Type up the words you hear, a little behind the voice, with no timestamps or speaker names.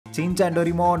Shinchan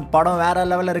Doraemon படம் வேற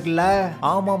லெவல்ல இருக்குல்ல?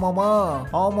 ஆமா மாமா,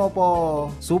 ஆமாப்பா,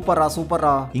 சூப்பரா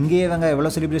சூப்பரா. இங்கே இவங்க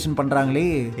எவ்வளவு செலிப்ரேஷன் பண்றாங்களே.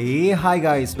 Hi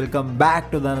guys, welcome back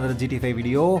to another GTA5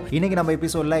 video. இன்னைக்கு நம்ம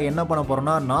எபிசோட்ல என்ன பண்ண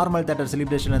போறோம்னா, நார்மல் தியேட்டர்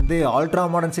செலிப்ரேஷன்ல இருந்து அல்ட்ரா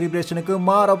மாடர்ன் செலிப்ரேஷனுக்கு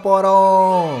மாற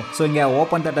போறோம். சோ இங்க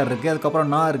ஓபன் தியேட்டர் இருக்கு,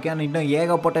 அதுக்கப்புறம் நான் இருக்கேன், இன்னும்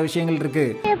ஏகப்பட்ட விஷயங்கள் இருக்கு.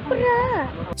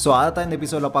 சோ அதான் இந்த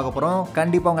எபிசோட்ல பார்க்க போறோம்.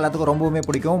 கண்டிப்பா உங்க எல்லாத்துக்கும் ரொம்பவே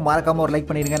பிடிக்கும். மறக்காம ஒரு லைக்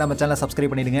பண்ணிடுங்க, நம்ம சேனலை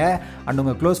சப்ஸ்கிரைப் பண்ணிடுங்க, அண்ட்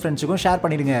உங்க க்ளோஸ் ஃப்ரெண்ட்ஸுக்கும் ஷேர்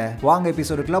பண்ணிடுங்க. வாங்க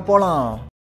எபிசோடுக்குள்ள போலாம்.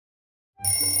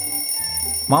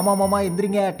 மாமா மாமா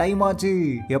எந்திரிங்க, டைம் ஆச்சு.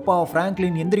 எப்பா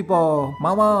பிராங்க்லின் எந்திரிப்பா.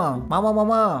 மாமா மாமா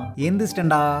மாமா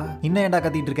எந்திரிச்சிட்டா. இன்னும் ஏன்டா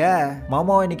கத்திட்டு இருக்க?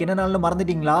 மாமா இன்னைக்கு என்ன நாள்னு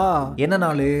மறந்துட்டீங்களா? என்ன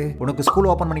நாள்? உனக்கு ஸ்கூல்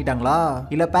ஓபன் பண்ணிட்டாங்களா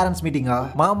இல்ல பேரண்ட்ஸ் மீட்டிங்கா?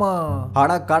 மாமா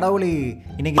அட கடவுளே,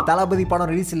 இன்னைக்கு தளபதி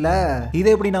படம் ரிலீஸ் இல்ல,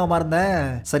 இதை எப்படி நான் மறந்தேன்?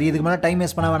 சரி இதுக்கு மேல டைம்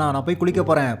வேஸ்ட் பண்ண வேணாம், நான் போய் குளிக்க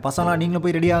போறேன். பசங்களா நீங்களும்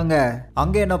போய் ரெடி ஆகுங்க.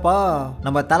 அங்க என்னப்பா,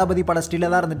 நம்ம தளபதி பட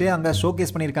ஸ்டில்ல தான் இருந்துட்டு அங்க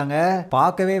ஷோகேஸ் பண்ணிருக்காங்க.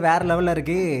 பார்க்கவே வேற லெவல்ல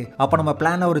இருக்கு. அப்ப நம்ம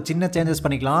பிளான்ல ஒரு சின்ன சேஞ்சஸ்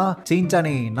பண்ணிக்கலாம்.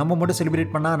 சின்சானே நம்ம மட்டும்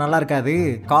செலிப்ரேட் பண்ணா நல்லா இருக்காது.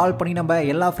 கால் பண்ணி நம்ம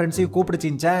எல்லா ஃப்ரெண்ட்ஸையும் கூப்பிடு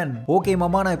சின்சான். ஓகே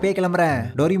மாமா, நான் போய் கிளம்புறேன்.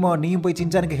 டோரிமான் நீயும் போய்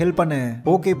சின்சானுக்கு ஹெல்ப் பண்ணு.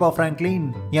 ஓகேப்பா பிராங்க்லின்.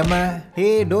 ஏமா ஹே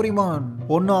டோரிமான்,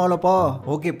 ஒன்னும் ஆகலப்பா.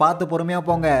 ஓகே பார்த்து பொறுமையா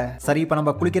போங்க. சரி இப்ப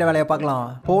நம்ம குளிக்கிற வேலையை பார்க்கலாம்.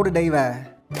 போடு டைவ.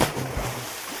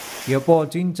 எப்போ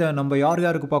சின்சான் நம்ம யார்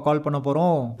யாருக்குப்பா கால் பண்ண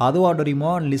போறோம்? அதுவா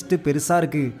டோரிமான், லிஸ்ட் பெருசா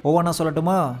இருக்கு. ஒவ்வொன்னா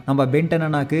சொல்லட்டுமா? நம்ம பென்டன்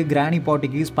அண்ணாக்கு, கிரானி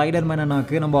பாட்டிக்கு, ஸ்பைடர் மேன்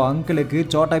அண்ணாக்கு, நம்ம அங்கிளுக்கு,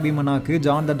 சோட்டா பீம் அண்ணாக்கு,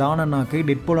 ஜான் த டான் அண்ணாக்கு,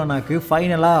 டெட்பூல் அண்ணாக்கு,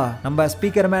 ஃபைனலா நம்ம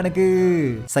ஸ்பீக்கர் மேனுக்கு.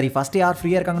 சரி ஃபர்ஸ்ட் யார்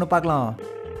ஃப்ரீயா இருக்காங்கன்னு பார்க்கலாம்.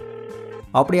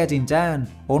 அப்படியா சின்சான்,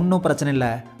 ஒன்றும் பிரச்சனை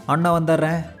இல்லை, அண்ணா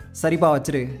வந்துடுறேன். சரிப்பா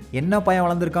வச்சிரு. என்ன பையன்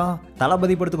வளர்ந்துருக்கான்,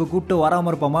 தளபதி படத்துக்கு கூப்பிட்டு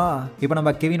வராம இருப்போமா? இப்போ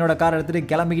நம்ம கெவினோட கார் எடுத்துட்டு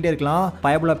கிளம்பிக்கிட்டே இருக்கலாம்.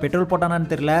 பயபுல பெட்ரோல்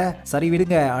போட்டானான்னு தெரியல. சரி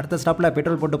விடுங்க, அடுத்த ஸ்டாப்ல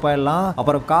பெட்ரோல் போட்டு போயிடலாம்.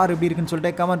 அப்புறம் கார் எப்படி இருக்குன்னு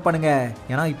சொல்லிட்டு கமெண்ட் பண்ணுங்க.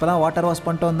 ஏன்னா இப்பதான் வாட்டர் வாஷ்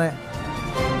பண்ணிட்டு வந்தேன்.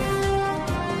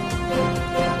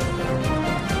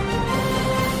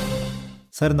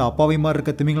 சார் இந்த அப்பாவை மாதிரி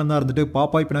இருக்க திமிங்கலம் தான் இருந்துட்டு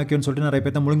பாப்பாய் பினாக்கியோன்னு சொல்லிட்டு நிறைய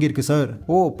பேர்த்த முழுங்கி இருக்கு சார்.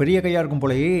 ஓ பெரிய கையா இருக்கும்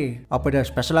போலயே. அப்படி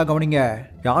ஸ்பெஷலா கவனிங்க.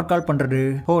 யார் கால் பண்றது?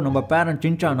 ஓ நம்ம பேரண்ட்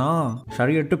சின்சானா.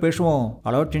 சரி எடுத்து பேசுவோம்.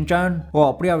 Hello Shinchan. ஓ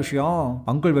அப்படியா விஷயம்?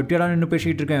 அங்கிள் வெட்டியாடா நின்று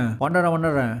பேசிட்டு இருக்கேன்.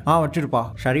 வந்துடுறேன். வச்சிருப்பா.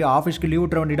 சரி ஆபீஸ்க்கு லீவ்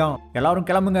விட்டுற வேண்டியதான். எல்லாரும்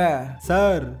கிளம்புங்க.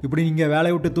 சார் இப்படி நீங்க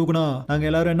வேலையை விட்டு தூக்குனா நாங்க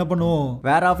எல்லாரும் என்ன பண்ணுவோம்?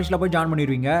 வேற ஆபீஸ்ல போய் ஜாயின்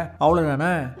பண்ணிடுவீங்க,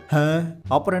 அவ்வளவுதானே?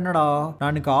 அப்புறம் என்னடா,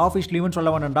 நான் இன்னைக்கு ஆபீஸ் லீவுன்னு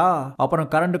சொல்ல வேண்டாம்டா.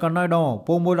 அப்புறம் கரண்ட் கண்ணாயிடும்,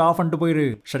 போகும்போது ஆஃப் பண்ணிட்டு போயிரு.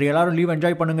 சரி எல்லாரும் லீவ்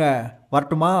என்ஜாய் பண்ணுங்க.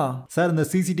 வரட்டுமா? சார் இந்த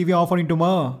சிசிடிவி ஆஃப்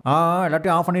பண்ணிட்டுமா?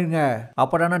 எல்லாத்தையும் ஆஃப் பண்ணிருங்க,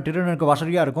 அப்பதானே திருடனுக்கு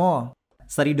வசதியா இருக்கும்.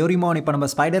 சரி டோரிமான், இப்ப நம்ம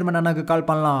ஸ்பைடர் மேன் அண்ணாக்கு கால்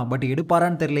பண்ணலாம். பட்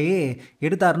எடுப்பாரான்னு தெரியலையே.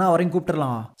 எடுத்தாருன்னா அவரையும்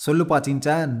கூப்பிட்டுலாம். சொல்லுப்பா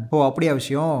சின்சான். ஓ அப்படியா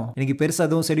விஷயம்? எனக்கு பெருசா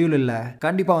எதுவும் ஷெட்யூல் இல்ல,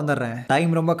 கண்டிப்பா வந்துடுறேன்.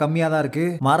 டைம் ரொம்ப கம்மியா தான் இருக்கு,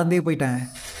 மறந்தே போயிட்டேன்.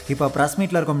 இப்ப பிரஸ்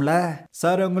மீட்ல இருக்கோம்ல.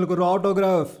 சார் உங்களுக்கு ஒரு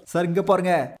ஆட்டோகிராஃப். சார் இங்க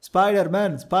பாருங்க, ஸ்பைடர்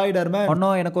மேன்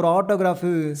அண்ணா எனக்கு ஒரு ஆட்டோகிராஃப்.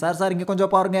 சார் இங்க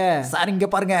கொஞ்சம் பாருங்க. சார் இங்க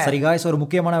பாருங்க. சரி காய்ஸ், ஒரு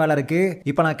முக்கியமான வேலை இருக்கு.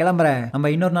 இப்ப நான் கிளம்புறேன்.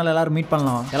 நம்ம இன்னொரு நாள் எல்லாரும் மீட்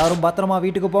பண்ணலாம். எல்லாரும் பத்திரமா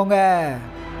வீட்டுக்கு போங்க.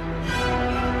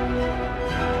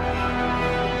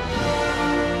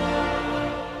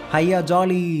 ஹையா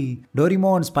ஜாலி.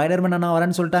 டோரிமான் ஸ்பைடர் மேன் அண்ணா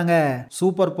வரேன்னு சொல்லிட்டாங்க.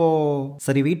 சூப்பர் போ.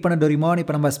 சரி வெயிட் பண்ண டோரிமான்,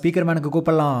 இப்ப நம்ம ஸ்பீக்கர் மேனுக்கு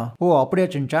கூப்பிடலாம். ஓ அப்படியா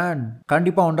சின்சான்?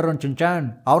 கண்டிப்பா வந்துடுறோம் சின்சான்,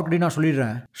 அவர்கிட்ட நான்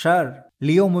சொல்லிடுறேன். சார்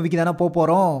லியோ மூவிக்கு தானே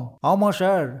போறோம்? ஆமா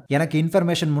சார், எனக்கு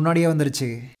இன்ஃபர்மேஷன் முன்னாடியே வந்துருச்சு.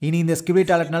 இனி இந்த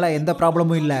ஸ்கிரிப்ட் டாலட்னால எந்த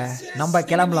ப்ராப்ளமும் இல்ல, நம்ம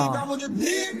கிளம்பலாம்.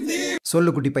 சொல்லு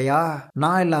குட்டி பையா.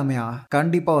 நான் இல்லாமையா?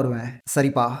 கண்டிப்பா வருவேன்.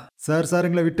 சரிப்பா. சார்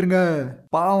எங்களை விட்டுருங்க.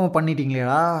 பாவம்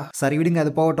பண்ணிட்டீங்களா? சரி விடுங்க,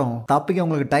 அது போகட்டும். தப்பிக்க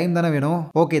உங்களுக்கு டைம் தானே வேணும்.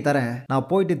 ஓகே தரேன். நான்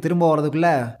போயிட்டு திரும்ப வரதுக்குள்ள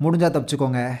முடிஞ்சா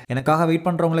தப்பிச்சுக்கோங்க. எனக்காக வெயிட்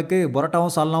பண்றவங்களுக்கு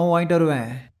பரோட்டாவும் சால்னாவும் வாங்கிட்டு வருவேன்.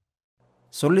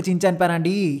 சொல்லு சின்சான்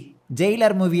பேராண்டி.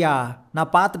 ஜெயிலர் மூவியா?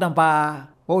 நான் பார்த்துட்டேன்ப்பா.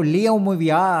 ஓ லியோ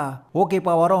மூவியா?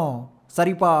 ஓகேப்பா வரோம்.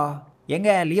 சரிப்பா. எங்க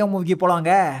லியோ மூவிக்கு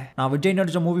போலாங்க. நான் விஜய்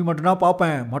நடிச்ச மூவி மட்டும்தான்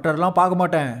பார்ப்பேன், மற்றதெல்லாம் பார்க்க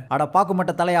மாட்டேன். அட பார்க்க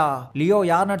மாட்டேன் தலையா. லியோ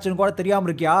யார் நடிச்சுன்னு கூட தெரியாம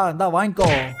இருக்கியா? இந்தா வாங்கிக்கோ.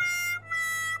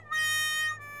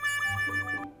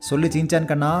 சொல்லு சின்சான்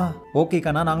கண்ணா. ஓகே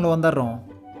கண்ணா, நாங்களும் வந்துடுறோம்.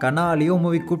 கண்ணா லியோ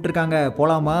மூவி கூப்பிட்டுருக்காங்க,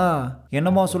 போலாமா?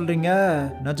 என்னமா சொல்றீங்க?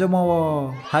 நிஜமாவா?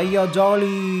 ஹையா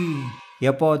ஜாலி.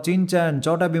 எப்போ சின்சான்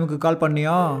சோட்டா பீமுக்கு கால்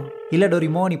பண்ணியா? இல்ல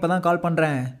டோரிமான், இப்பதான் கால்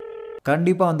பண்றேன்.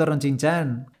 கண்டிப்பா வந்துடுறோம்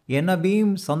சின்சான். என்ன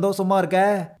பீம் சந்தோஷமா இருக்க?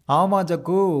 ஆமா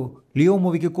ஜக்கு, லியோ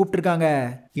மூவிக்கு கூப்பிட்டுருக்காங்க.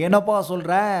 என்னப்பா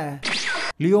சொல்ற?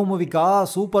 லியோ மூவிக்கா?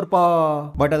 சூப்பர்ப்பா.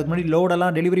 பட் அதுக்கு முன்னாடி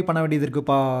லோடெல்லாம் டெலிவரி பண்ண வேண்டியது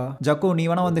இருக்குப்பா. ஜக்கு நீ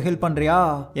வேணா வந்து ஹெல்ப் பண்றியா?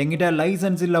 என்கிட்ட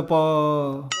லைசன்ஸ் இல்லப்பா.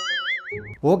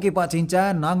 ஓகேப்பா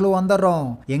சின்சான், நாங்களும் வந்துடுறோம்.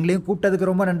 எங்களையும் கூப்பிட்டதுக்கு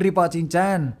ரொம்ப நன்றிப்பா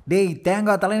சின்சான். டேய்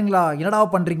தேங்காய் தலைங்களா, என்னடா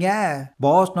பண்றீங்க?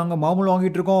 பாஸ், நாங்க மாமூல்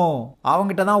வாங்கிட்டு இருக்கோம்.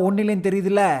 அவங்கிட்ட தான் ஒன்னிலேன்னு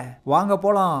தெரியுதுல்ல, வாங்க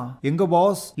போலாம். எங்க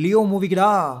பாஸ்? லியோ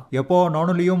மூவிக்குடா. எப்போ?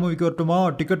 நானும் லியோ மூவிக்கு வரட்டுமா?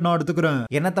 டிக்கெட் நான் எடுத்துக்கிறேன்.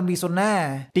 என்ன தம்பி சொன்ன?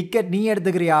 டிக்கெட் நீ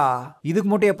எடுத்துக்கிறியா?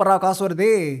 இதுக்கு மட்டும் எப்படா காசு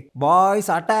வருது?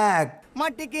 Boys attack.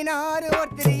 மாட்டிக்கினாரு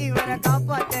ஒருத்தர், இவரை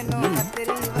காப்பாத்தணும்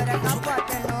கத்திரி, இவரை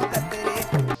காப்பாத்தணும் கத்திரி.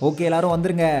 ஓகே, எல்லாரும்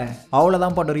வந்துருங்க.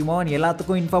 அவ்வளோதான் டோரிமான்,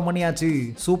 எல்லாத்துக்கும் இன்ஃபார்ம் பண்ணியாச்சு.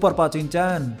 சூப்பர்ப்பா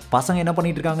சின்சான். பசங்க என்ன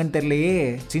பண்ணிட்டு இருக்காங்கன்னு தெரியலையே.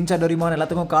 சின்சான் டோரிமான்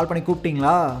எல்லாத்துக்கும் கால் பண்ணி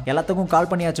கூப்பிட்டீங்களா? எல்லாத்துக்கும் கால்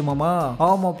பண்ணியாச்சு மாமா.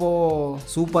 ஆமாப்போ.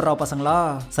 சூப்பர்ரா பசங்களா.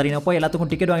 சரி, நான் போய்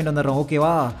எல்லாத்துக்கும் டிக்கெட் வாங்கிட்டு வந்துடுறேன்,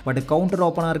 ஓகேவா? பட் கவுண்டர்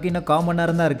ஓப்பனாக இருக்கு, இன்னும் 1/4 மணி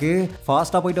நேரம் தான் இருக்கு.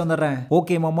 ஃபாஸ்ட்டாக போயிட்டு வந்துடுறேன்.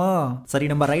 ஓகே மாமா. சரி,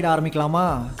 நம்ம ரைடு ஆரம்பிக்கலாமா?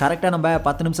 கரெக்டாக நம்ம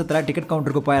 10 நிமிஷத்தில் டிக்கெட்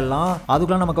கவுண்டருக்கு போயிடலாம்.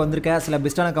 அதுக்குலாம் நமக்கு வந்திருக்க சில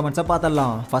பெஸ்டான கமெண்ட்ஸை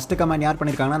பார்த்துடலாம். ஃபர்ஸ்ட் கமெண்ட் யார்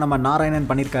பண்ணியிருக்காங்கன்னா நம்ம நாராயணன்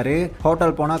பண்ணியிருக்காரு.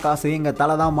 ஹோட்டல் போனால் காசு, இங்கே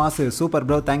தலை தான் மாசு. Super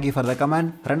bro, thank you for the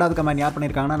comment. ரெண்டாவது கமெண்ட் யார்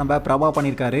பண்ணியிருக்காங்கன்னா நம்ம பிரபா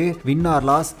பண்ணியிருக்காரு. Win R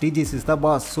loss, டிஜிஸ் is the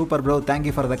pass. Super bro,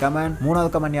 thank you for the comment.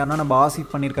 மூணாவது கமெண்ட் யாருன்னா நம்ம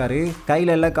ஆசிப் பண்ணியிருக்காரு.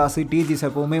 கையில் எல்லாம் காசு, டிஜிஸ்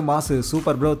எப்பவுமே மாசு.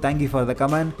 Super bro, thank you for the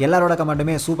comment. எல்லாரோட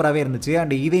கமெண்ட்டுமே சூப்பராகவே இருந்துச்சு.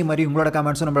 அண்ட் இதே மாதிரி உங்களோட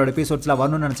கமெண்ட்ஸும் நம்மளோட எபிசோட்ஸ்ல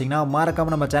வரணும்னு நினைச்சீங்கன்னா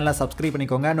மறக்காம நம்ம சேனலை சப்ஸ்கிரைப்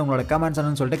பண்ணிக்கோங்க. உங்களோட கமெண்ட்ஸ்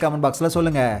என்னன்னு சொல்லிட்டு கமெண்ட் பாக்ஸ்ல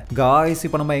சொல்லுங்க. காய்ஸ்,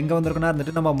 இப்போ நம்ம எங்க வந்திருக்கோம்னா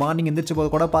இருந்துட்டு நம்ம மார்னிங் எந்திரிச்சு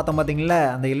போது கூட பார்த்தோம் பாத்தீங்களா,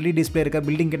 அந்த எல்இடி டிஸ்பிளே இருக்க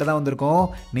பில்டிங் கிட்ட தான் வந்திருக்கோம்.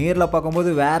 நேரில் பார்க்கும்போது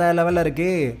வேற லெவலில்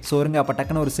இருக்கு. ஸோ இருங்க, அப்போ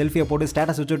டக்குன்னு ஒரு செல்ஃபியை போட்டு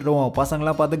ஸ்டேட்டஸ் வச்சுட்டுருவோம்.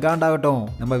 பசங்களாம் பார்த்து காண்டாகட்டும்.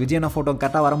 நம்ம விஜயனா ஃபோட்டோ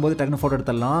கரெக்டாக வரும்போது டக்குன்னு ஃபோட்டோ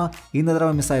எடுத்துடலாம். இந்த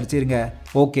தடவை மிஸ் ஆயிடுச்சு, இருங்க.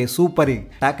 Okay, super.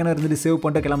 டக்குன்னு இருந்துட்டு சேவ்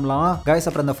பண்ணிட்டு கிளம்பலாம். கைஸ்,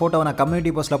 அப்புறம் அந்த ஃபோட்டோவை நான்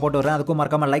கம்யூனிட்டி போஸ்ட்ல போட்டு வரேன், அதுக்கும்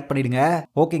மறக்காம லைக் பண்ணிடுங்க.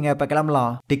 ஓகேங்க, இப்போ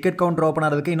கிளம்பலாம். டிக்கெட் கவுண்டர் ஓப்பன்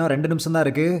ஆகிறதுக்கு இன்னும் 2 நிமிஷம் தான்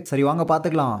இருக்கு. சரி, வாங்க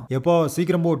பார்த்துக்கலாம். எப்போ?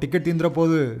 சீக்கிரம் போ, டிக்கெட் தீந்துற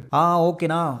போகுது.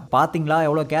 ஓகேண்ணா. பார்த்தீங்களா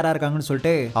எவ்வளோ கேரா இருக்காங்கன்னு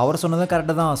சொல்லிட்டு? அவர் சொன்னதும்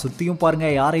கரெக்டாக தான். சுற்றியும் பாருங்க,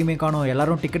 யாரையுமே காணும்.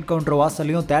 எல்லாரும் டிக்கெட் கவுண்டர்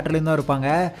வாசல்லையும் தேட்டர்லையும் தான் இருப்பாங்க.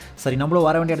 சரி, நம்மளும்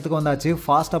வர வேண்டிய இடத்துக்கு வந்தாச்சு.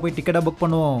 ஃபாஸ்ட்டாக போய் டிக்கெட்டை புக்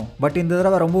பண்ணுவோம். பட் இந்த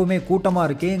தடவை ரொம்பவுமே கூட்டமாக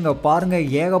இருக்கு. இங்கே பாருங்க,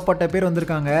 ஏகப்பட்ட பேர்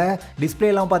வந்திருக்காங்க.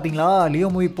 டிஸ்பிளேலாம் பார்த்தீங்களா? லியோ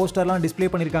மூவி போஸ்டர்லாம் டிஸ்பிளே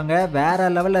பண்ணியிருக்காங்க. வேற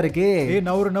லெவலில் இருக்கு.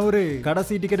 நவுரு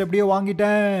கடைசி டிக்கெட் எப்படியோ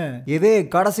வாங்கிட்டேன். எது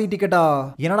கடைசி டிக்கெட்டா?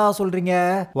 என்னடா சொல்றீங்க?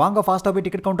 வாங்க ஃபாஸ்ட்டாக போய்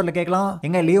டிக்கெட் கவுண்டரில் கேட்கலாம்.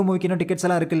 எங்க லியோ மூவிக்கு இன்னும் டிக்கெட்ஸ்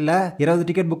எல்லாம் இருக்குல்ல? 20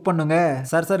 டிக்கெட் புக் பண்ணுங்க.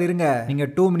 சார் இருங்க, நீங்க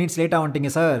 2 மினிட்ஸ் லேட்டா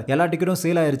வந்துட்டீங்க சார். எல்லா டிக்கெட்டும்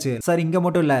சேல் ஆயிருச்சு சார். இங்க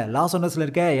மட்டும் இல்ல, லாஸ் ஏஞ்சல்ஸ்ல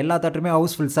இருக்க எல்லா தியேட்டருமே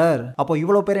ஹவுஸ்ஃபுல் சார். அப்போ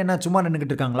இவ்வளவு பேர் என்ன சும்மா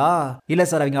நின்னுகிட்டு இருக்காங்களா? இல்ல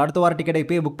சார், அவங்க அடுத்த வார டிக்கெட்டை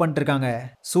இப்பயே புக் பண்ணிட்டு இருக்காங்க.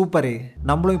 சூப்பர்,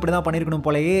 நம்மளும் இப்படிதான் பண்ணிருக்கணும்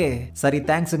போலயே. சரி,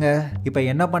 தேங்க்ஸுங்க. இப்போ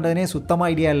என்ன பண்றதுனே சுத்தமா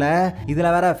ஐடியா இல்ல.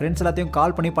 இதுல வேற ஃப்ரெண்ட்ஸ் எல்லாத்தையும்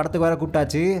கால் பண்ணி படத்துக்கு வேற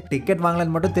கூப்பிட்டாச்சு. டிக்கெட்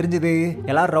வாங்கலன்னு மட்டும் தெரிஞ்சது.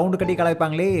 எல்லாரும் ரவுண்டு கட்டி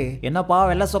கலாய்ப்பாங்களே. என்னப்பா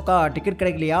வெள்ள சொக்கா, டிக்கெட்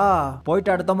கிடைக்கலையா?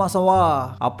 போயிட்டு அடுத்த மாசம் வா,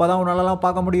 அப்பதான் உன்னாலலாம்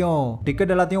பார்க்க முடியும்.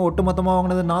 டிக்கெட் எல்லாத்தையும் ஒட்டு மொத்தமா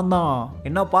வாங்கினது நான் தான்.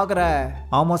 என்ன பாக்குற?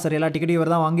 ஆமா சார், எல்லா டிக்கெட்டையும்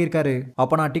இவர் தான் வாங்கியிருக்காரு.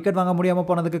 அப்ப நான் டிக்கெட் வாங்க முடியாம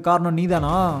போனதுக்கு காரணம்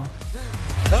நீதானா?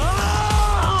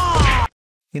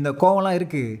 இந்த கோவம்லாம்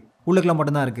இருக்கு, உள்ளுக்குள்ள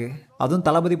மட்டும்தான் இருக்கு. அதுவும்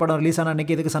தளபதி படம் ரிலீஸ் ஆன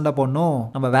அன்னைக்கு எதுக்கு சண்டை போடணும்?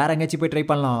 நம்ம வேற எங்கேயாச்சும் போய் ட்ரை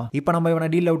பண்ணலாம். இப்போ நம்ம இவனை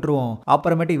டீல்ல விட்டுருவோம்,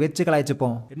 அப்புறமேட்டு வச்சு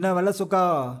கலாய்ச்சிப்போம். என்ன வெள்ள சுக்கா?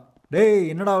 டேய்,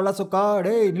 என்னடா வெள்ள சொக்கா?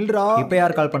 டேய் நில்றா. இப்ப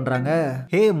யார் கால் பண்றாங்க?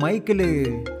 ஹே மைக்கிள்,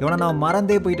 இவனை நான்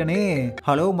மறந்தே போயிட்டனே.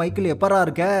 ஹலோ மைக்கிள், எப்பரா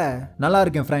இருக்க? நல்லா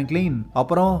இருக்கேன் பிராங்க்லின்.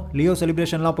 அப்புறம் லியோ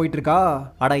செலிப்ரேஷன்லாம் போயிட்டு இருக்கா?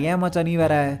 அட ஏமாச்சா, நீ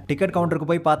வேற. டிக்கெட் கவுண்டருக்கு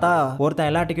போய் பார்த்தா ஒருத்தன்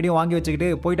எல்லா டிக்கெட்டையும் வாங்கி வச்சுக்கிட்டு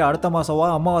போயிட்டு அடுத்த மாசம் வா,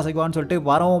 அம்மாவாசைக்கு வான்னு சொல்லிட்டு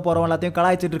வரவும் போறவன் எல்லாத்தையும்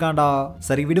கலாய்ச்சிட்டு இருக்கான்டா.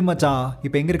 சரி விடு மச்சான்,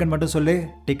 இப்போ எங்க இருக்குன்னு மட்டும் சொல்லு.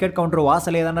 டிக்கெட் கவுண்டர்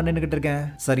வாசலே தான்டா நின்னுகிட்டு இருக்கேன்.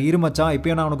 சரி இரு மச்சான்,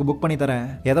 இப்பயும் நான் உனக்கு புக் பண்ணி தரேன்.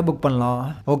 எதை புக் பண்ணலாம்?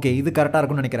 ஓகே, இது கரெக்டா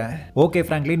இருக்கும்னு நினைக்கிறேன். ஓகே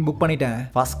பிராங்க்லின், புக் பண்ணிட்டேன்.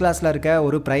 ஃபர்ஸ்ட் கிளாஸ் இருக்க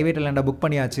ஒரு பிரைவேட் லேண்ட புக்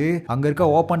பண்ணியாச்சு. அங்க இருக்க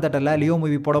ஓபன் தியேட்டர்ல லியோ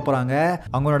மூவி போட போறாங்க.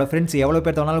 அவங்களோட ஃப்ரெண்ட்ஸ் எவ்வளவு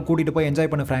பேர் தவனாலும் கூட்டிட்டு போய் என்ஜாய்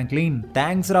பண்ணு பிராங்க்லின்.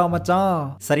 தேங்க்ஸ் ரா மச்சான்.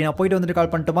 சரி, நான் போயிட்டு வந்துட்டு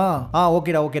கால் பண்ணட்டுமா?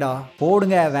 ஓகேடா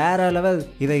போடுங்க, வேற லெவல்.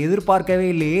 இதை எதிர்பார்க்கவே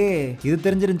இல்லையே. இது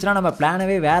தெரிஞ்சிருந்துச்சுன்னா நம்ம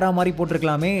பிளானவே வேற மாதிரி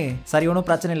போட்டிருக்கலாமே. சரி, ஒன்றும்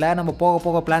பிரச்சனை இல்லை, நம்ம போக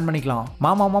போக பிளான் பண்ணிக்கலாம்.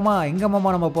 மாமா எங்க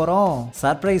மாமா நம்ம போறோம்?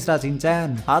 சர்ப்ரைஸ் டா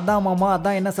சின்சான். அதான் மாமா,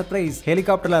 அதான் என்ன சர்ப்ரைஸ்?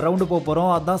 ஹெலிகாப்டர்ல ரவுண்டு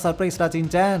போறோம், அதான் சர்ப்ரைஸ் டா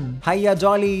சின்சான். ஹையா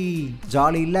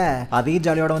ஜாலி இல்ல, அதே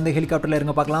ஜாலியோட வந்து ஹெலிகாப்டர்ல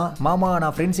இருங்க பார்க்கலாம். மாமா,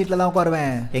 நான் ஃப்ரெண்ட் சீட்ல தான்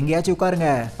உட்காருவேன், எங்கேயாச்சும் உட்காருங்க.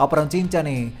 அப்புறம்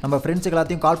சின்சானே, நம்ம ஃப்ரெண்ட்ஸுக்கு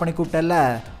எல்லாத்தையும் கால் பண்ணி கூப்பிட்டல,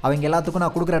 அவங்க எல்லாத்துக்கும்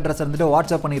நான் கொடுக்குற அட்ரஸ் இருந்துட்டு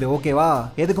வாட்ஸ்அப் பண்ணிடு, ஓகேவா?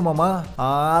 எதுக்கு மாமா?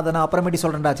 அதை நான் அப்புறமேட்டி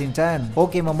சொல்றேன்டா சின்சான்.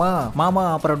 ஓகே மாமா.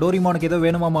 அப்புறம் டோரிமானுக்கு ஏதோ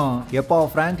வேணுமாமா? எப்போ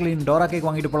பிராங்க்லின் டோரா கேக்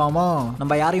வாங்கிட்டு போலாமா?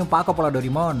 நம்ம யாரையும் பார்க்க போலாம்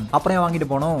டோரிமான், அப்புறம்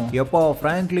வாங்கிட்டு போனோம். எப்போ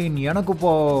பிராங்க்லின் எனக்கு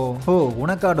போ. ஓ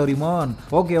உனக்கா டோரிமான்?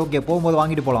 ஓகே போகும்போது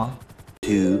வாங்கிட்டு போலாம்.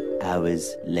 2 hours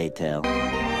later.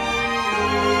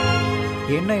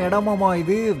 என்ன இடமாமா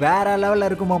இது? வேற லெவல்ல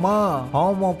இருக்குமாமா?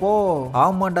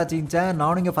 ஆமாண்டா சின்சான்,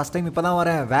 நானும் இங்க ஃபர்ஸ்ட் டைம் இப்பதான்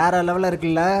வரேன். வேற லெவல்ல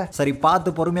இருக்குல்ல? சரி,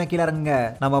 பார்த்து பொறுமையா கீழே இறங்குங்க.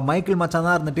 நம்ம மைக்கேல் மச்சான்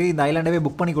தான் இருந்துட்டு இந்த ஐலாண்டவே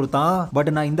புக் பண்ணி கொடுத்தான்.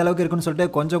 பட் நான் இந்த அளவுக்கு இருக்குன்னு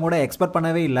சொல்லிட்டு கொஞ்சம் கூட எக்ஸ்பெக்ட்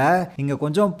பண்ணவே இல்லை. இங்க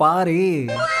கொஞ்சம் பாரு.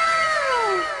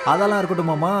 அதெல்லாம் இருக்கட்டும்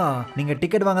மாமா, நீங்க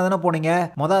டிக்கெட் வாங்க தானே போனீங்க,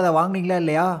 அதை வாங்குனீங்களா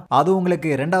இல்லையா? அது உங்களுக்கு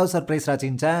ரெண்டாவது சர்ப்ரைஸ்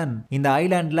சின்சான். இந்த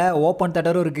ஐலாண்ட்ல ஓபன்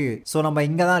தியேட்டரும் இருக்கு. சோ நம்ம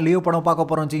இங்க தான் லியோ படம் பார்க்க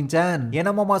போறோம் சின்சான்.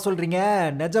 என்ன மாமா சொல்றீங்க,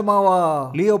 நிஜமாவா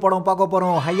லியோ படம் பார்க்க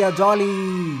போறோம்? ஹையா ஜாலி.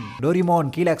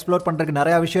 டோரிமான் கீழே எக்ஸ்ப்ளோர் பண்றதுக்கு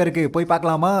நிறைய விஷயம் இருக்கு, போய்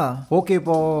பார்க்கலாமா? ஓகே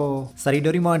போ. சரி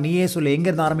டோரிமான் நீயே சொல்லு, எங்க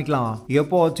இருந்து ஆரம்பிக்கலாம்?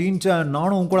 எப்போ சின்சான்,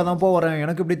 நானும் உன் கூட தான் போறேன்,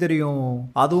 எனக்கு எப்படி தெரியும்?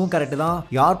 அதுவும் கரெக்ட் தான்.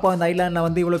 யார்ப்பா இந்த ஐலாண்ட்ல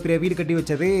வந்து இவ்வளவு பெரிய வீடு கட்டி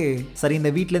வச்சது? சரி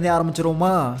இந்த வீட்ல இருந்தே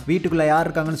ஆரம்பிச்சிருவோமா? வீட்டுக்குள்ள யார்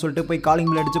இருக்காங்கன்னு சொல்லிட்டு போய் காலிங்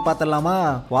பெல் அடிச்சு பார்த்தலாமா?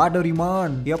 வா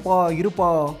டோரிமான். எப்பா இருப்பா.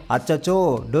 அச்சச்சோ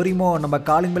டோரிமான், நம்ம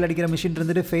காலிங் பெல் அடிக்கிற மிஷின்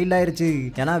இருந்துட்டு ஃபெயில் ஆயிருச்சு.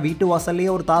 ஏன்னா வீட்டு வாசல்லயே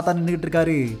ஒரு தாத்தா நின்றுட்டு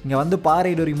இருக்காரு. இங்க வந்து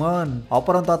பாரு டோரிமான்.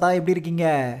 அப்புறம் தாத்தா எப்படி இருக்கீங்க?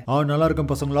 நல்லா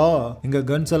இருக்கும் பசங்களா. இங்க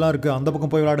கன்ஸ் எல்லாம் இருக்கு, அந்த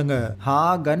பக்கம் போய் விளையாடுங்க.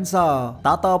 கன்ஸா?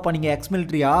 தாத்தா அப்ப நீங்க எக்ஸ்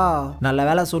மிலிட்டரியா? நல்ல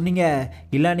வேலை சொன்னீங்க,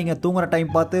 இல்ல நீங்க தூங்குற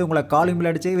டைம் பார்த்து உங்களை காலிங்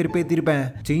பெல் அடிச்சே விருப்பேத்திருப்பேன்.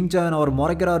 சின்சான் அவர்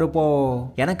முறைக்கிறாரு இப்போ.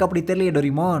 எனக்கு அப்படி தெரியல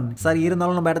டோரிமான். சரி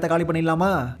இருந்தாலும் நம்ம இடத்த காலி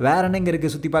பண்ணிடலாமா? வேற என்ன இங்க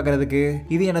இருக்கு சுத்தி பார்க்கிறதுக்கு?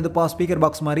 இது என்னதுப்பா ஸ்பீக்கர்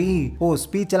பாக்ஸ் மாதிரி? ஓ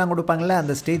ஸ்பீச் எல்லாம் கொடுப்பாங்கல்ல,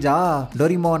 அந்த ஸ்டேஜா?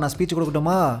 டோரிமான் நான் ஸ்பீச்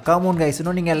கொடுக்கட்டுமா? கம் ஆன் கைஸ்,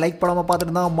 இன்னும் நீங்க லைக் பண்ணாம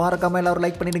பார்த்துட்டு இருந்தா மறக்காம எல்லாரும்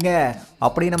லைக் பண்ணிடுங்க.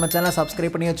 அப்படியே நம்ம சேனலை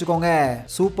சப்ஸ்கிரைப் பண்ணி வச்சுக்கோங்க.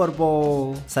 சூப்பர் போ.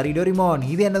 சரி டோரிமான்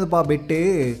இது என்னதுப்பா பெட்டு?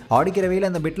 அடிக்கிற வெயில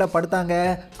அந்த பெட்ல படுத்தாங்க,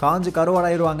 காஞ்சு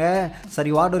கருவாடாயிருவாங்க.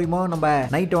 சரி வா டோரிமான், நம்ம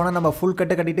நைட் வேணா நம்ம ஃபுல்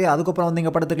கட்டு கட்டிட்டு அதுக்கப்புறம் வந்து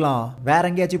இங்க படுத்துக்கலாம். வேற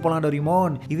எங்கேயாச்சும் போலாம்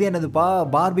டோரிமான். இது என்னதுப்பா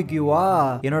பார்பிக்யூவா?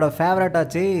 என்னோட ஃபேவரட்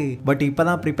ஆச்சு. பட்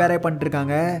இப்பதான் ப்ரிப்பேரே பண்ணிட்டு இருக்காங்க.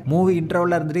 மூவி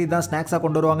இன்டர்வல்ல இருந்துட்டு இதான் ஸ்நாக்ஸா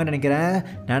கொண்டு வருவாங்கன்னு நினைக்கிறேன்.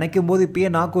 நினைக்கும் போது இப்பயே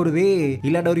நாக்கு வருது.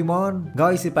 இல்ல டோரிமான்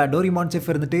காய்ஸ், இப்ப டோரிமான் செஃப்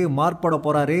இருந்துட்டு மார்க் போட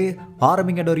போறாரு.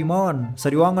 ஆரம்பிங்க டோரிமான்.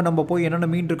 சரி வாங்க நம்ம போய் என்னென்ன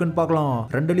மீன் இருக்குன்னு பார்க்கலாம்.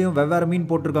 ரெண்டுலயும் வெவ்வேறு மீன்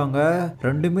போட்டிருக்காங்க,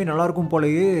 ரெண்டுமே நல்லா இருக்கும்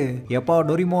போலயே. எப்பா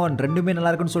டோரிமான் ரெண்டுமே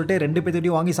நல்லா இருக்குன்னு சொல்லிட்டு ரெண்டு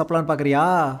பேர்த்தையும் வாங்கி சாப்பிடலான்னு பாக்குறியா?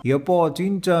 எப்போ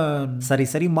சின்சான். சரி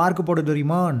சரி மார்க் போடு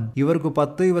டோரிமான். இவருக்கு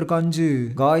 10, இவருக்கு 5.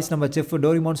 காய்ஸ் நம்ம செஃப்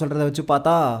டோரிமான் சொல்றத வச்சு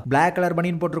பார்த்தா பிளாக் கலர்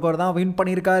பனியன் போட்டிருக்கவர் தான் வின்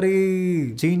பண்ணிருக்காரு.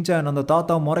 சின்சான் அந்த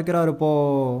தாத்தா முறைக்கிறாரு இப்போ.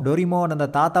 டோரிமான் அந்த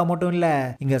தாத்தா மட்டும் இல்ல,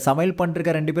 இங்க சமையல்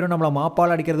பண்ணிருக்க ரெண்டு பேரும் நம்மள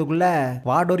மாப்பால் அடிக்கிறதுக்குள்ள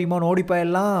வா டோரிமான் ஓடி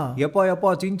போயிடலாம். எப்போ எப்போ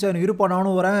சின்சான் இருப்பா,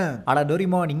 நானும் வரேன். அட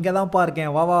டோரிமான் இங்க தான்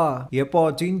இருக்கேன், வா வா. எப்போ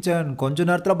சின்சான் கொஞ்ச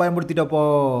நேரத்துல பயன்படுத்திட்டப்போ.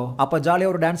 அப்ப ஜாலியா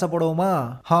ஒரு டான்ஸா போடுவோமா?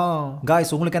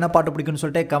 காய்ஸ் உங்களுக்கு என்ன பாட்டு பிடிக்கும்னு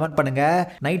சொல்லிட்டு கமெண்ட் பண்ணுங்க.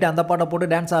 நைட் அந்த பாட்டை போட்டு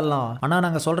டான்ஸ் ஆடலாம். ஆனா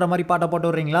நாங்க சொல்ற மாதிரி பாட்டை போட்டு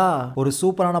விடுறீங்களா? ஒரு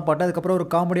சூப்பரான பாட்டு, அதுக்கப்புறம் ஒரு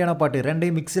காமெடியான பாட்டு,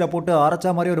 ரெண்டையும் மிக்ஸில போட்டு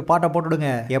அரைச்ச மாதிரி ஒரு பாட்டை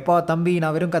போட்டுடுங்க. எப்பா தம்பி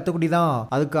நான் வெறும் கத்துக்குட்டி தான்,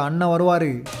 அதுக்கு அண்ணன்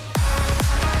வருவாரு.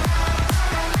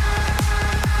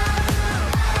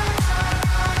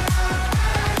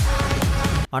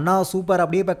 அண்ணா சூப்பர்,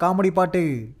 அப்படியே இப்ப காமெடி பாட்டு.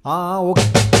 ஓகே.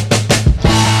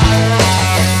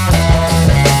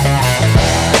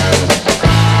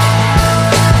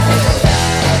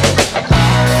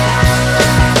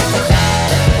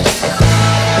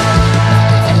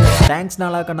 தேங்க்ஸ்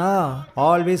நாளாக்கண்ணா,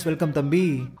 ஆல்வேஸ் வெல்கம் தம்பி.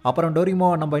 அப்புறம்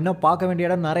டோரிமான் நம்ம இன்னும் பார்க்க வேண்டிய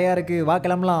இடம் நிறைய இருக்கு, வா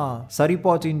கிளம்பலாம்.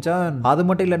 சரிப்பா சின்சான். அது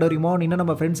மட்டும் இல்ல டோரிமான், இன்னும்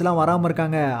நம்ம ஃப்ரெண்ட்ஸ் எல்லாம் வராம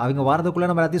இருக்காங்க. அவங்க வரதுக்குள்ள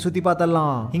நம்ம எல்லாத்தையும் சுத்தி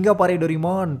பார்த்தலாம். இங்க பாரு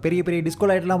டோரிமான், பெரிய பெரிய டிஸ்கோ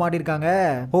லைட் எல்லாம் மாட்டிருக்காங்க.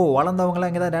 ஓ வளர்ந்தவங்க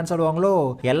எல்லாம் இங்கதான் டான்ஸ் ஆடுவாங்களோ?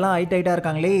 எல்லாம் ஹைட்டா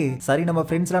இருக்காங்களே. சரி நம்ம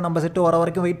ஃப்ரெண்ட்ஸ் எல்லாம் நம்ம செட்டு வர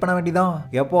வரைக்கும் வெயிட் பண்ண வேண்டியதான்.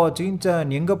 எப்போ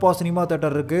சின்சான் எங்கப்பா சினிமா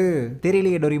தியேட்டர் இருக்கு?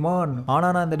 தெரியலையே டோரிமான். ஆனா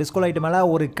நான் இந்த டிஸ்கோ லைட் மேல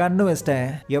ஒரு கண்ணு வச்சிட்டேன்.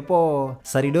 எப்போ?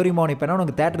 சரி டோரிமான் இப்ப என்ன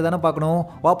உனக்கு தியேட்டர் தானே பார்க்கணும்,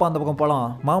 வாப்பா அந்த பக்கம் போலாம்.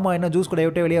 மாமா என்ன ஜூஸ் கூட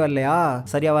விட்டு வெளியே வரலையா?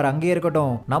 சரி அவர் அங்கேயே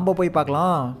இருக்கட்டும், நம்ம போய்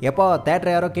பார்க்கலாம். எப்பா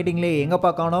தியேட்டர் யாரோ கேட்டீங்களே,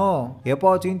 எங்கப்பா காணோம்?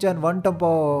 எப்போ சின்சான்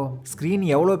வந்துட்டப்போ. ஸ்கிரீன்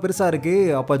எவ்வளவு பெருசா இருக்கு,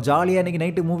 அப்ப ஜாலியா இன்னைக்கு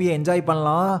நைட்டு மூவியை என்ஜாய்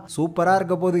பண்ணலாம். சூப்பரா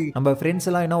இருக்க போது. நம்ம ஃப்ரெண்ட்ஸ்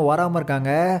எல்லாம் இன்னும் வராம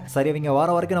இருக்காங்க. சரி அவங்க வர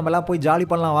வரைக்கும் நம்ம எல்லாம் போய் ஜாலி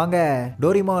பண்ணலாம் வாங்க.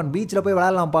 டோரிமான் பீச்ல போய்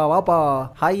விளையாடலாம்ப்பா, வாப்பா.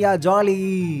 ஹையா ஜாலி.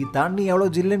 தண்ணி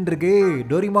எவ்வளவு ஜில்லுன்னு இருக்கு.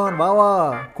 டோரிமான் வா வா,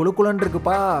 குளுக்குளுன்னு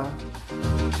இருக்குப்பா.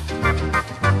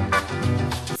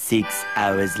 6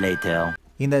 hours later.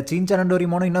 இந்த சின்சான்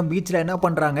டோரிமானும் இன்னும் பீச்ல என்ன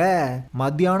பண்றாங்க?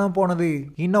 மத்தியானம் போனது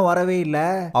இன்னும் வரவே இல்ல.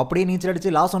 அப்படியே நீச்சல் அடிச்சு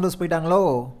லாஸ் ஏஞ்சல்ஸ் போயிட்டாங்களோ?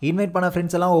 இன்வைட் பண்ண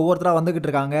ஃப்ரெண்ட்ஸ் எல்லாம் ஒவ்வொருத்தரா வந்துகிட்டு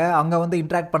இருக்காங்க. அங்க வந்து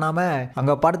இன்டராக்ட் பண்ணாம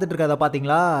அங்க படுத்துட்டு இருக்கத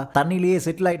பாத்தீங்களா? தண்ணிலேயே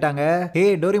செட்டில் ஆயிட்டாங்க. ஹே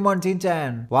டோரிமான்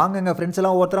சின்சான் வாங்க, ஃப்ரெண்ட்ஸ்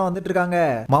எல்லாம் ஒவ்வொருத்தரா வந்துட்டு இருக்காங்க.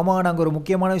 மாமா நாங்க ஒரு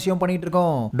முக்கியமான விஷயம் பண்ணிட்டு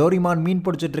இருக்கோம். டோரிமான் மீன்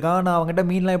பிடிச்சிட்டு இருக்கான், நான் அவங்ககிட்ட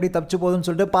மீன்லாம் எப்படி தப்பிச்சு போகுதுன்னு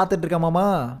சொல்லிட்டு பாத்துட்டு இருக்கேன் மாமா.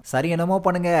 சரி என்னமோ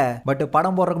பண்ணுங்க, பட்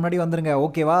படம் போடுறதுக்கு முன்னாடி வந்துருங்க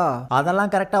ஓகேவா?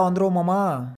 அதெல்லாம் கரெக்டா வந்துருவோம் மாமா.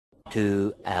 2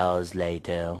 hours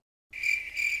later.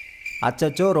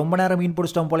 அச்சச்சோ ரொம்ப நேரம் மீன்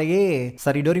பிடிச்சிட்டோம் போலயே.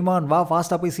 சரி டோரிமான் வா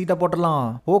ஃபாஸ்டா போய் சீட்டை போட்டுடலாம்.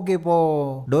 ஓகே போ.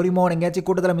 டோரிமான் எங்கேயாச்சும்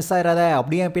கூட்டத்துல மிஸ் ஆயிராத,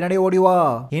 அப்படியே பின்னாடியே ஓடிவா.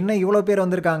 என்ன இவ்வளவு பேர்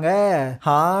வந்திருக்காங்க?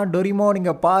 டோரிமான்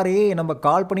இங்க பாரு, நம்ம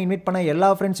கால் பண்ணி இன்வைட் பண்ண எல்லா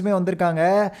ஃப்ரெண்ட்ஸுமே வந்திருக்காங்க.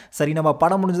 சரி நம்ம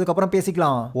படம் முடிஞ்சதுக்கு அப்புறம்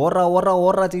பேசிக்கலாம். ஓடுறா ஓடுறா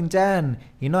ஓடுறா சின்சான்.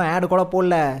 இன்னும் ஆடு கூட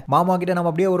போடல. மாமா கிட்ட நம்ம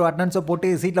அப்படியே ஒரு அட்டெண்டன்ஸை போட்டு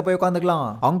சீட்ல போய் உட்காந்துக்கலாம்.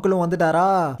 அங்கிளும் வந்துட்டாரா?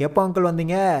 எப்போ அங்கிள்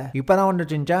வந்தீங்க? இப்பதான் வந்து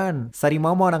சின்சான். சரி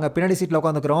மாமா நாங்க பின்னாடி சீட்ல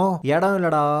உட்காந்துக்கிறோம். இடம்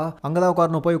இல்லடா, அங்கதான்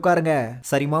உட்காரணும், போய் உட்காருங்க. போறாங்க.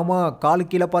 சரி மாமா, காலு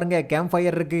கீழே பாருங்க, கேம்ப்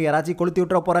ஃபயர் இருக்கு, யாராச்சும் கொளுத்தி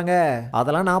விட்டுற போறாங்க.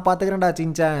 அதெல்லாம் நான் பாத்துக்கிறேன்டா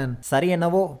சின்சான். சரி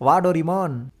என்னவோ வா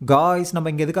டோரிமான். காய்ஸ்,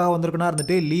 நம்ம இங்க எதுக்காக வந்திருக்கோம்னா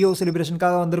இருந்துட்டு லியோ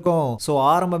செலிப்ரேஷனுக்காக வந்திருக்கோம். சோ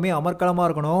ஆரம்பமே அமர்க்களமா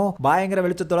இருக்கணும். பயங்கர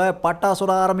வெளிச்சத்தோட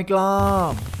பட்டாசுட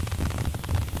ஆரம்பிக்கலாம்.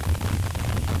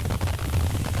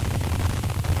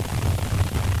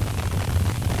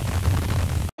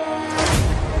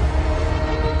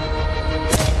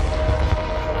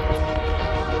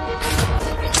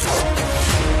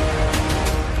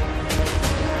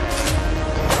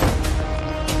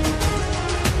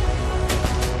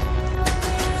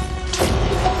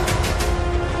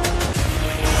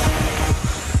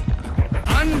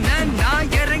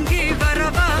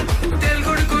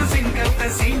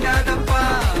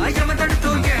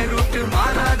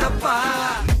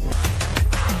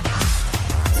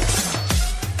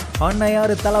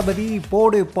 அண்ணையாரு தளபதி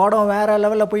போடு, படம் வேற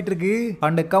லெவல்ல போயிட்டு இருக்கு.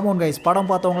 அண்ட் கமோன் கைஸ், படம்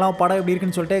பார்த்தவங்களாம் படம் எப்படி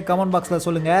இருக்குன்னு சொல்லிட்டு கமெண்ட் பாக்ஸ்ல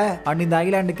சொல்லுங்க. அண்ட் இந்த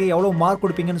ஐலாண்டுக்கு எவ்வளவு மார்க்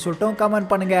கொடுப்பீங்கன்னு சொல்லிட்டு கமெண்ட்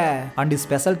பண்ணுங்க. அண்ட்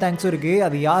ஸ்பெஷல் தேங்க்ஸும் இருக்கு.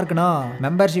 அது யாருக்குன்னா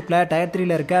மெம்பர்ஷிப்ல டயர்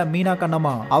 3ல இருக்க மீனா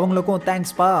கண்ணம்மா, அவங்களுக்கும்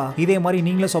தேங்க்ஸ் பா. இதே மாதிரி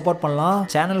நீங்களும் சப்போர்ட் பண்ணலாம்.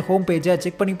 சேனல் ஹோம் பேஜை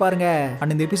செக் பண்ணி பாருங்க.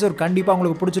 அண்ட் இந்த எபிசோட் கண்டிப்பா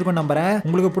உங்களுக்கு பிடிச்சிருக்கும் நம்புறேன்.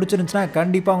 உங்களுக்கு பிடிச்சிருந்துச்சுன்னா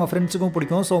கண்டிப்பா உங்க ஃப்ரெண்ட்ஸுக்கும்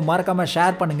பிடிக்கும். ஸோ மறக்காம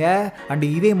ஷேர் பண்ணுங்க. அண்ட்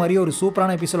இதே மாதிரி ஒரு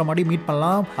சூப்பரான எபிசோட மாதிரி மீட்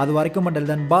பண்ணலாம். அது வரைக்கும் until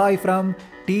then bye from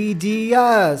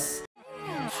TGS.